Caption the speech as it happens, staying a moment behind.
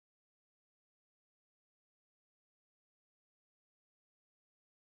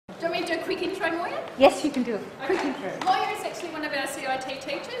Do you want me to do a quick intro, Moir? Yes, you can do a quick intro. Moir is actually one of our CIT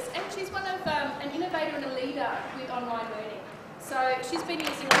teachers, and she's one of an innovator and a leader with online learning. So she's been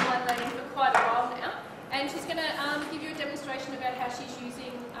using online learning for quite a while now, and she's going to give you a demonstration about how she's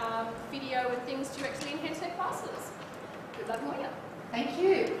using video and things to actually enhance her classes. Good luck, Moir. Thank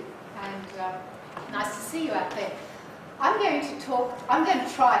you, and nice to see you out there. I'm going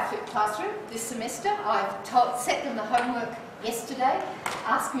to try a flipped classroom this semester. I've set them the homework yesterday,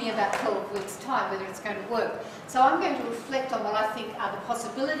 asked me about 12 weeks' time whether it's going to work. So I'm going to reflect on what I think are the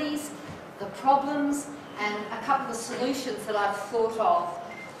possibilities, the problems, and a couple of solutions that I've thought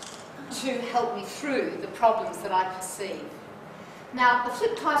of to help me through the problems that I perceive. Now, the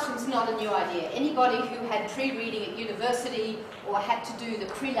flipped classroom is not a new idea. Anybody who had pre-reading at university or had to do the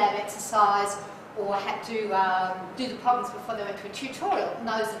pre-lab exercise or had to do the problems before they went to a tutorial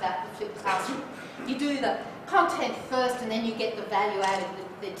knows about the flipped classroom. You do the content first and then you get the value out of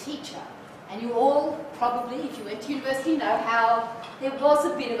the teacher. And you all probably, if you went to university, know how there was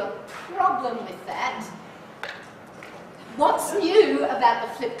a bit of a problem with that. What's new about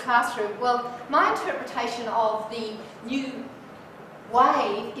the flipped classroom? Well, my interpretation of the new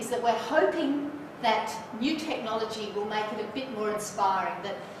wave is that we're hoping that new technology will make it a bit more inspiring,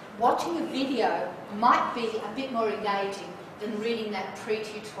 that watching a video might be a bit more engaging than reading that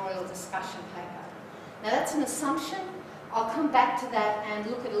pre-tutorial discussion paper. Now that's an assumption. I'll come back to that and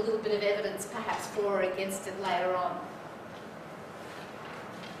look at a little bit of evidence perhaps for or against it later on.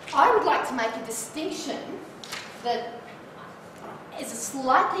 I would like to make a distinction that is a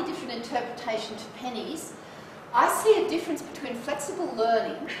slightly different interpretation to Penny's. I see a difference between flexible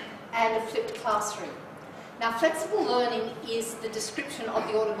learning and a flipped classroom. Now, flexible learning is the description of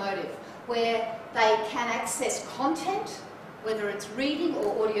the automotive, where they can access content, whether it's reading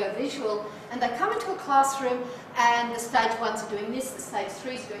or audio-visual, and they come into a classroom and the stage 1s are doing this, the stage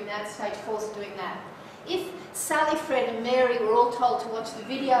 3s are doing that, stage 4s are doing that. If Sally, Fred and Mary were all told to watch the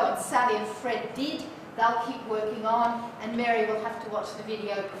video and Sally and Fred did, they'll keep working on and Mary will have to watch the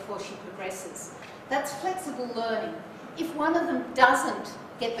video before she progresses. That's flexible learning. If one of them doesn't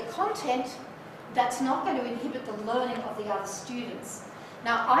get the content, that's not going to inhibit the learning of the other students.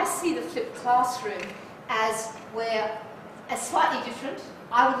 Now, I see the flipped classroom as slightly different.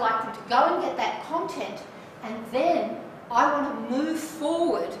 I would like them to go and get that content, and then I want to move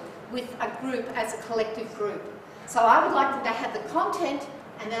forward with a group as a collective group. So I would like them to have the content,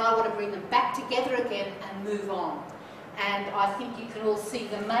 and then I want to bring them back together again and move on. And I think you can all see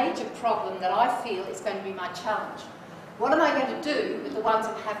the major problem that I feel is going to be my challenge. What am I going to do with the ones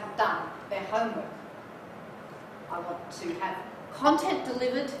who haven't done their homework? I want to have content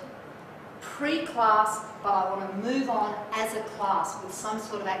delivered pre-class, but I want to move on as a class with some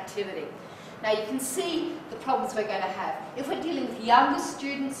sort of activity. Now you can see the problems we're going to have. If we're dealing with younger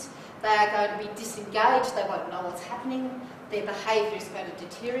students, they are going to be disengaged, they won't know what's happening, their behaviour is going to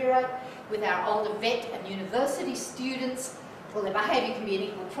deteriorate. With our older vet and university students, well, their behaviour can be an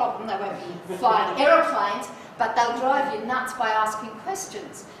equal problem. They won't be flying aeroplanes, but they'll drive you nuts by asking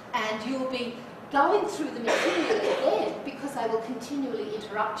questions, and you'll be going through the material again because they will continually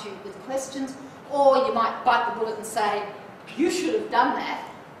interrupt you with questions, or you might bite the bullet and say, you should have done that,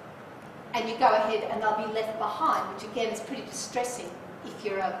 and you go ahead and they'll be left behind, which again is pretty distressing if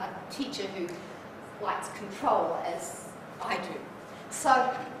you're a teacher who likes control, as I do.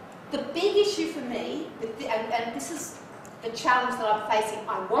 So the big issue for me, and this is the challenge that I'm facing,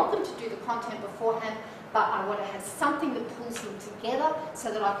 I want them to do the content beforehand, but I want to have something that pulls them together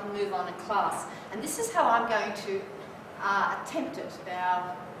so that I can move on in class. And this is how I'm going to attempt it.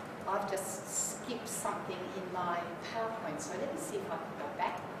 Now, I've just skipped something in my PowerPoint, so let me see if I can go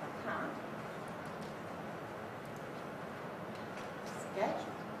back. I can't. Disengage.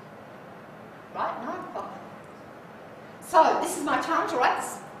 Right, no? Oh. So, this is my challenge, all right?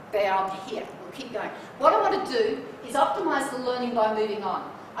 There, I'm here. We'll keep going. What I want to do is optimise the learning by moving on.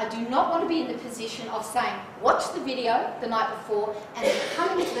 I do not want to be in the position of saying, watch the video the night before and then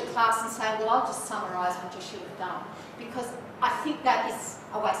coming into the class and saying, well, I'll just summarise what you should have done. Because I think that is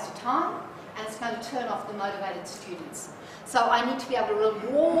a waste of time and it's going to turn off the motivated students. So I need to be able to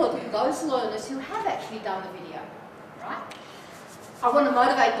reward those learners who have actually done the video, right? I want to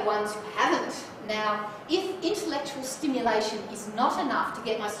motivate the ones who haven't. Now, if intellectual stimulation is not enough to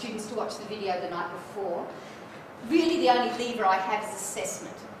get my students to watch the video the night before, really the only lever I have is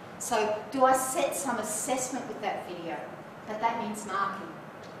assessment. So do I set some assessment with that video? But that means marking.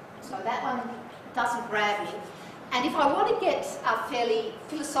 So that one doesn't grab me. And if I want to get a fairly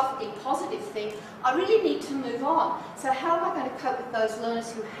philosophically positive thing, I really need to move on. So how am I going to cope with those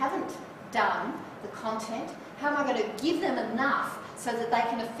learners who haven't done the content? How am I going to give them enough so that they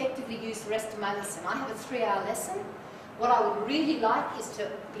can effectively use the rest of my lesson? I have a 3-hour lesson. What I would really like is to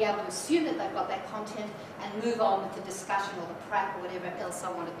be able to assume that they've got that content and move on with the discussion or the prac or whatever else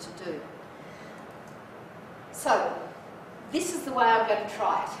I wanted to do. So, this is the way I'm going to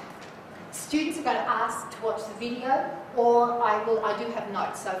try it. Students are going to ask to watch the video, or I do have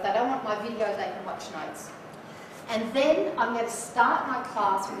notes, so if they don't want my video, they can watch notes. And then I'm going to start my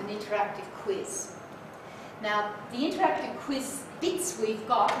class with an interactive quiz. Now, the interactive quiz bits we've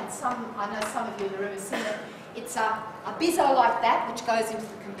got, and I know some of you in the room have seen it, it's a bizzo like that, which goes into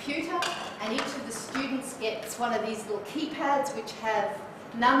the computer, and each of the students gets one of these little keypads which have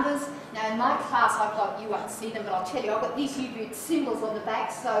numbers. Now, in my class, I've got, you won't see them, but I'll tell you, I've got these U-boot symbols on the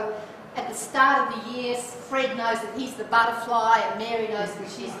back, so at the start of the year, Fred knows that he's the butterfly, and Mary knows that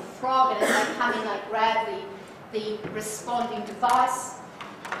she's the frog, and as they come in, they grab the responding device.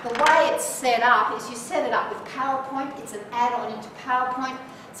 The way it's set up is you set it up with PowerPoint. It's an add-on into PowerPoint.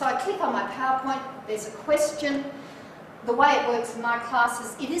 So I click on my PowerPoint, there's a question. The way it works in my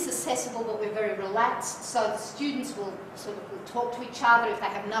classes, it is accessible, but we're very relaxed, so the students will talk to each other. If they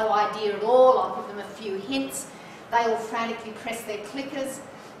have no idea at all, I'll give them a few hints. They will frantically press their clickers.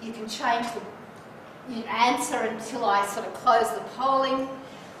 You can change the answer until I sort of close the polling.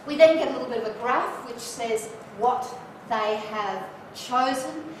 We then get a little bit of a graph which says what they have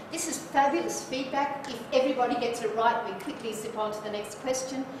chosen. This is fabulous feedback. If everybody gets it right, we quickly zip on to the next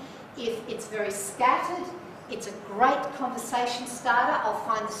question. If it's very scattered, it's a great conversation starter. I'll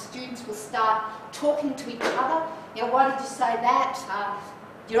find the students will start talking to each other. You know, why did you say that?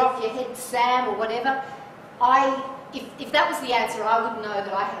 You're off your head, Sam, or whatever. If that was the answer, I would know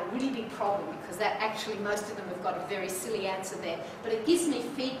that I had a really big problem, because that actually most of them have got a very silly answer there. But it gives me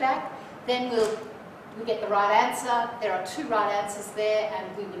feedback. Then we'll get the right answer. There are 2 right answers there,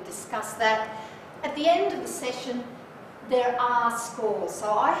 and we would discuss that. At the end of the session, there are scores.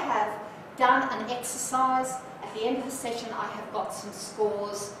 So I have done an exercise. At the end of the session, I have got some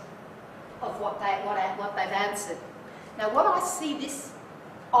scores of what they've answered. Now, what I see this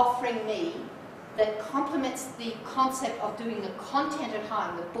offering me that complements the concept of doing the content at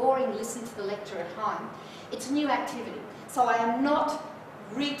home, the boring listen to the lecture at home, it's a new activity. So I am not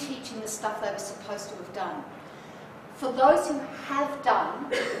reteaching the stuff they were supposed to have done. For those who have done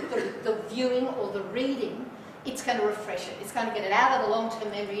the viewing or the reading, it's going to refresh it. It's going to get it out of the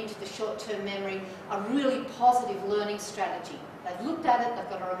long-term memory into the short-term memory, a really positive learning strategy. They've looked at it, they've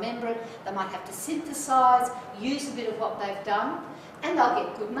got to remember it, they might have to synthesise, use a bit of what they've done, and they'll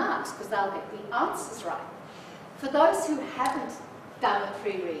get good marks because they'll get the answers right. For those who haven't done the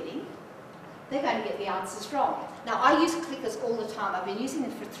pre-reading, they're going to get the answers wrong. Now, I use clickers all the time. I've been using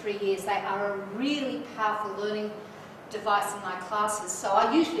them for 3 years. They are a really powerful learning device in my classes. So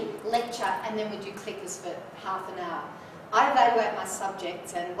I usually lecture and then we do clickers for half an hour. I evaluate my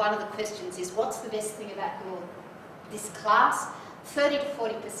subjects, and one of the questions is, what's the best thing about this class? 30 to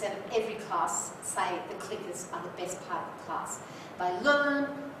 40% of every class say the clickers are the best part of the class. They learn,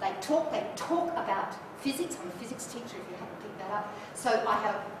 they talk about physics. I'm a physics teacher, if you haven't picked that up. So I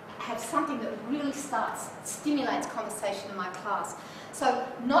have something that really stimulates conversation in my class. So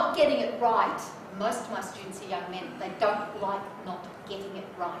not getting it right, most of my students are young men, they don't like not getting it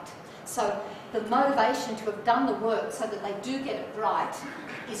right. So the motivation to have done the work so that they do get it right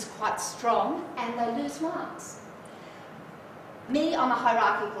is quite strong, and they lose marks. Me, I'm a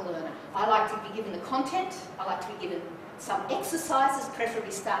hierarchical learner. I like to be given the content, I like to be given some exercises,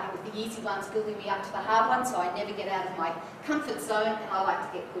 preferably starting with the easy ones, building me up to the hard ones, so I never get out of my comfort zone, and I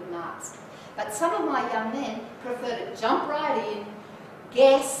like to get good marks. But some of my young men prefer to jump right in,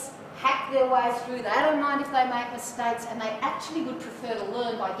 guess, hack their way through. They don't mind if they make mistakes, and they actually would prefer to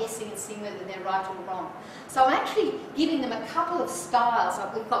learn by guessing and seeing whether they're right or wrong. So I'm actually giving them a couple of styles.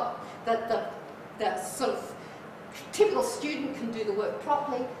 Like we've got the sort of typical student can do the work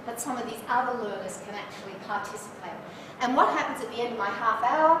properly, but some of these other learners can actually participate. And what happens at the end of my half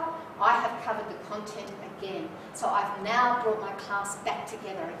hour? I have covered the content again. So I've now brought my class back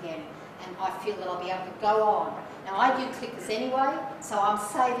together again, and I feel that I'll be able to go on. Now, I do clickers anyway, so I'm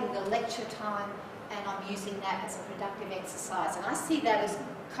saving the lecture time, and I'm using that as a productive exercise. And I see that as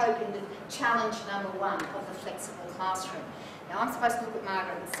coping with challenge number 1 of the flexible classroom. Now, I'm supposed to look at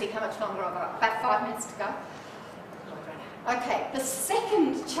Margaret and see how much longer I've got. About 5 minutes to go. Okay, the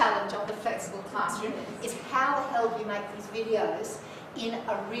second challenge of the flexible classroom is how the hell do you make these videos in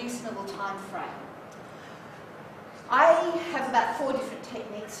a reasonable time frame? I have about 4 different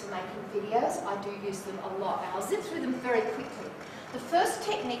techniques for making videos. I do use them a lot, and I'll zip through them very quickly. The first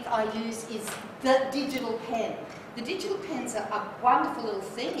technique I use is the digital pen. The digital pen's a wonderful little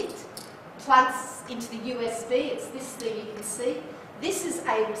thing. plugs into the USB. It's this thing you can see. This is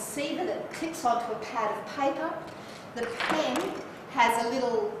a receiver that clips onto a pad of paper. The pen has a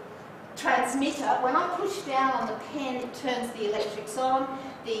little transmitter. When I push down on the pen, it turns the electrics on.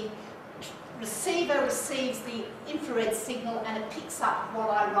 The receiver receives the infrared signal and it picks up what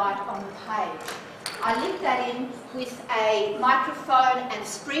I write on the page. I link that in with a microphone and a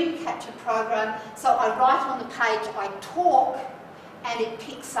screen capture program, so I write on the page, I talk, and it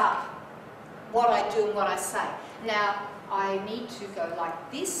picks up what I do and what I say. Now, I need to go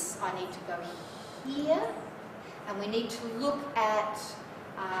like this, I need to go here, and we need to look at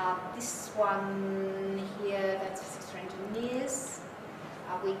this one here, that's physics for engineers,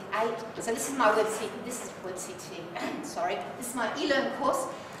 week 8. So this is my WebCT, sorry, this is my eLearn course.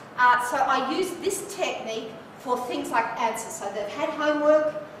 So I use this technique for things like answers. So they've had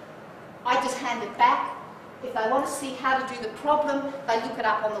homework, I just hand it back. If they want to see how to do the problem, they look it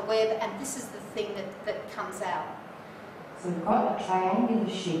up on the web, and this is the thing that comes out. So we've got a triangular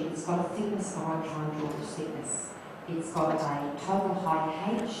sheet. It's got a thickness bar. I'm trying to draw the thickness. It's got a total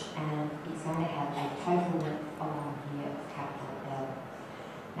height h, and it's going to have a total length along here of capital L.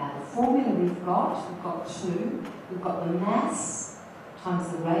 Now the formula we've got two. We've got the mass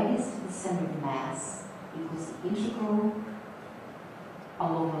times the radius to the centre of mass equals the integral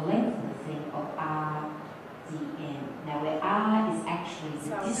along the length of the thing of r dn. Now where r is actually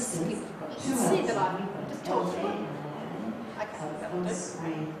the distance, we've got two L's. See that I'm just talking.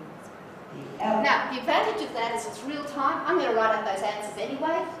 Now, the advantage of that is it's real time. I'm going to write out those answers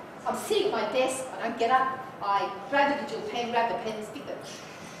anyway. I'm sitting at my desk, I don't get up, I grab the digital pen, grab the pen, stick it.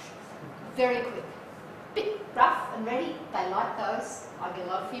 Very quick. Bit rough and ready, they like those. I get a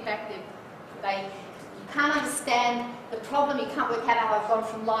lot of feedback there. You can't understand the problem, you can't work out how I've gone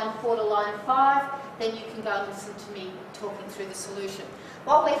from line 4 to line 5, then you can go and listen to me talking through the solution.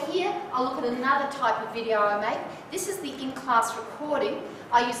 While we're here, I'll look at another type of video I make. This is the in-class recording.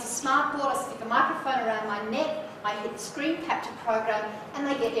 I use the smart board, I stick a microphone around my neck, I hit the screen capture program, and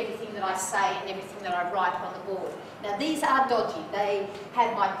they get everything that I say and everything that I write on the board. Now these are dodgy. They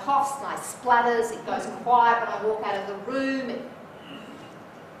have my coughs, my splutters, it goes quiet when I walk out of the room.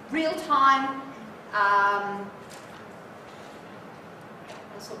 Real time, all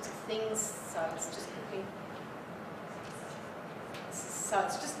sorts of things, so it's just quickly. So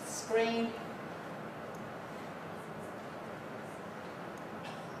it's just the screen.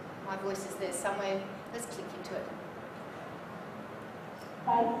 My voice is there somewhere. Let's click into it.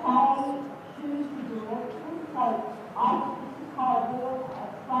 They say choose the direction. So I think this is how I do it.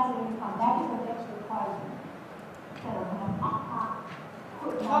 Studying come back to the extra equation.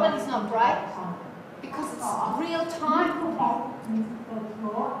 The quality's not great because it's real time.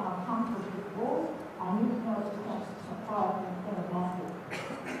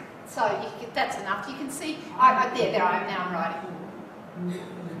 So that's enough. You can see, there I am now, I'm writing.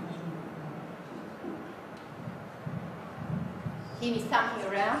 Hear me thumping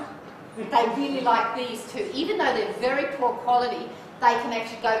around? They really like these too. Even though they're very poor quality, they can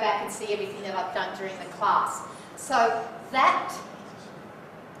actually go back and see everything that I've done during the class. So that,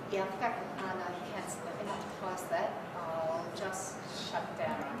 yeah, in fact, no, you cancel that. We have to close that. I'll just shut it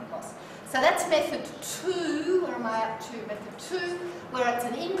down around the loss. So that's method 2. Where am I up to? Method 2, where it's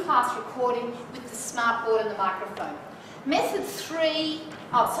an in-class recording with the smart board and the microphone. Method 3,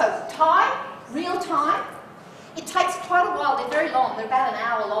 so time, real time. It takes quite a while. They're very long. They're about an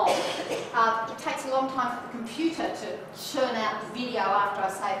hour long. It takes a long time for the computer to churn out the video after I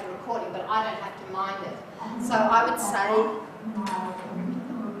save the recording, but I don't have to mind it. So I would say,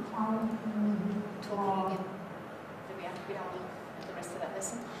 talking again. We don't want to look at the rest of that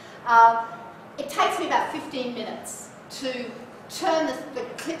lesson. It takes me about 15 minutes to turn the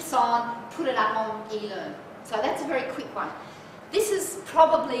clips on, put it up on eLearn. So that's a very quick one. This is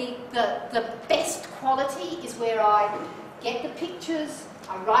probably the best quality, is where I get the pictures,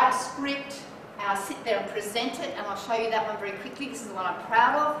 I write a script, and I sit there and present it, and I'll show you that one very quickly. This is the one I'm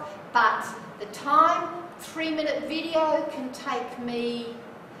proud of. But the time, 3-minute video can take me,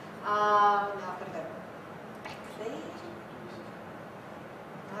 I've got to go back there.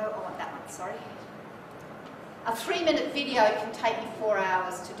 No, I want that one, sorry. A 3-minute video can take me 4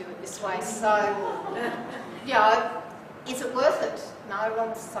 hours to do it this way, so, you know, is it worth it? No,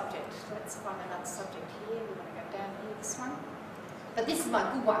 wrong subject. Let's find another subject here. We want to go down here, this one. But this is my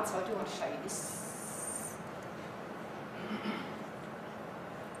good one, so I do want to show you this.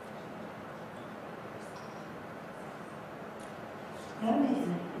 No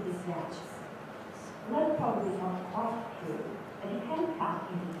measurement for this match. Although probably not quite true, but it can count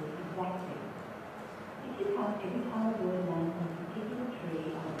into exactly. If you count every time a bird lands on a particular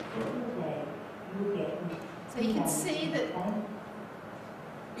tree on a particular day, you can see that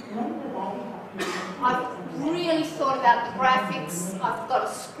I've really thought about the graphics. I've got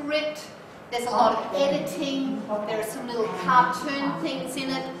a script. There's a lot of editing. There are some little cartoon things in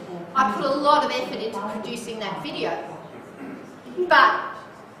it. I put a lot of effort into producing that video.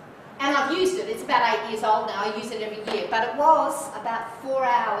 And I've used it. It's about 8 years old now. I use it every year. But it was about 4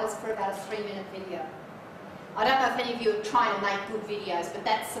 hours for about a 3-minute video. I don't know if any of you are trying to make good videos, but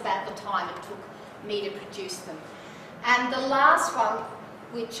that's about the time it took me to produce them. And the last one,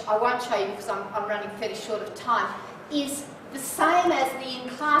 which I won't show you because I'm running fairly short of time, is the same as the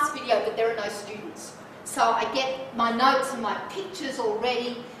in-class video, but there are no students. So I get my notes and my pictures all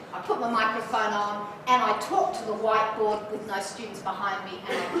ready, I put my microphone on, and I talk to the whiteboard with no students behind me,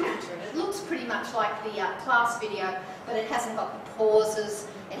 and I capture it. It looks pretty much like the class video, but it hasn't got the pauses,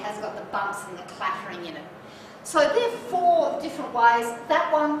 it hasn't got the bumps and the clattering in it. So there are 4 different ways.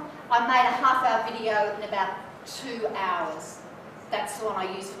 That one, I made a half-hour video in about 2 hours. That's the one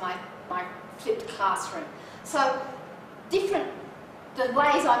I use for my flipped classroom. So the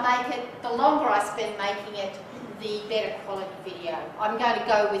ways I make it, the longer I spend making it, the better quality video. I'm going to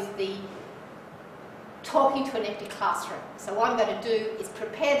go with the talking to an empty classroom. So what I'm going to do is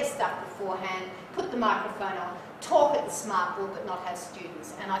prepare the stuff beforehand, put the microphone on, talk at the smartboard but not have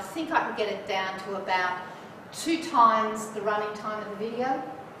students. And I think I can get it down to about 2 times the running time of the video.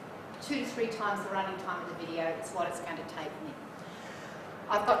 2 to 3 times the running time of the video is what it's going to take me.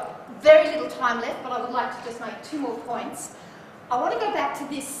 I've got very little time left, but I would like to just make 2 more points. I want to go back to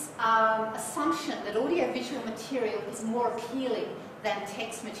this assumption that audiovisual material is more appealing than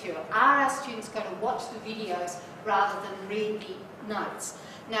text material. Are our students going to watch the videos rather than read the notes?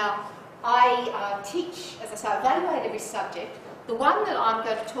 Now, I teach, as I say, I evaluate every subject. The one that I'm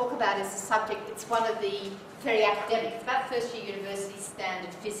going to talk about is a subject, it's one of the very academic, it's about first year university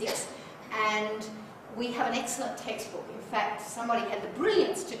standard physics, and we have an excellent textbook. In fact, somebody had the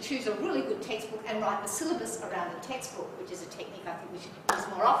brilliance to choose a really good textbook and write the syllabus around the textbook, which is a technique I think we should use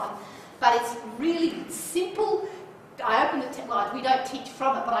more often. But it's really simple. I open the textbook, well, we don't teach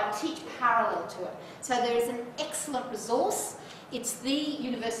from it, but I teach parallel to it. So there is an excellent resource. It's the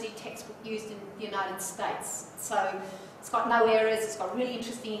university textbook used in the United States. So it's got no errors, it's got really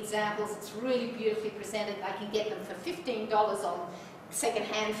interesting examples, it's really beautifully presented. I can get them for $15 on second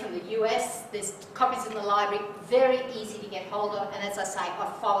hand from the US. There's copies in the library, very easy to get hold of, and as I say,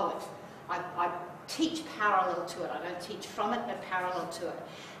 I follow it. I teach parallel to it. I don't teach from it, but parallel to it.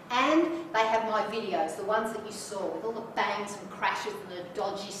 And they have my videos, the ones that you saw, with all the bangs and crashes and the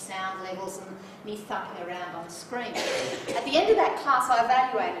dodgy sound levels and me thumping around on the screen. At the end of that class, I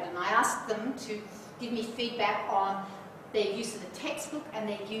evaluated and I asked them to give me feedback on their use of the textbook and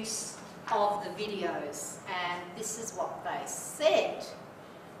their use of the videos. And this is what they said.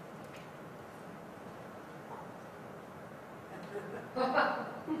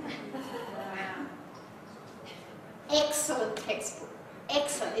 Excellent textbook.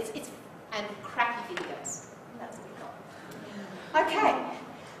 Excellent. And crappy videos. That's what we got. Okay.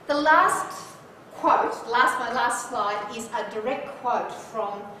 The last quote, my last slide, is a direct quote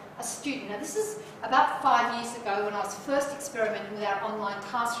from a student. Now this is about 5 years ago when I was first experimenting with our online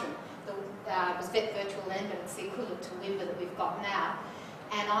classroom. It was Vet Virtual Learn, but it's the equivalent to LIMBA that we've got now.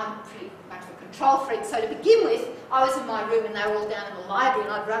 And I'm pretty much a control freak, so to begin with, I was in my room and they were all down in the library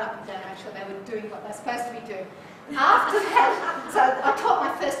and I'd run up and down and make sure they were doing what they're supposed to be doing. After that, so I taught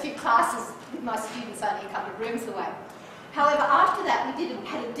my first few classes with my students only a couple of rooms away. However, after that, we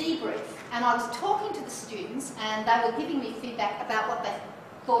had a debrief, and I was talking to the students, and they were giving me feedback about what they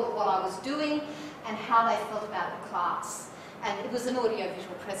thought of what I was doing and how they felt about the class. And it was an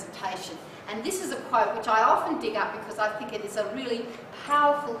audiovisual presentation. And this is a quote which I often dig up because I think it is a really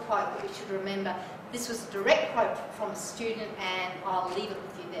powerful quote that we should remember. This was a direct quote from a student, and I'll leave it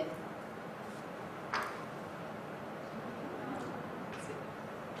with you then.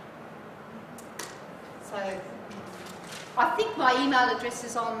 So I think my email address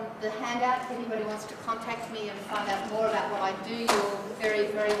is on the handout. If anybody wants to contact me and find out more about what I do, you're very,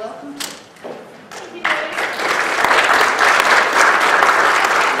 very welcome. Thank you.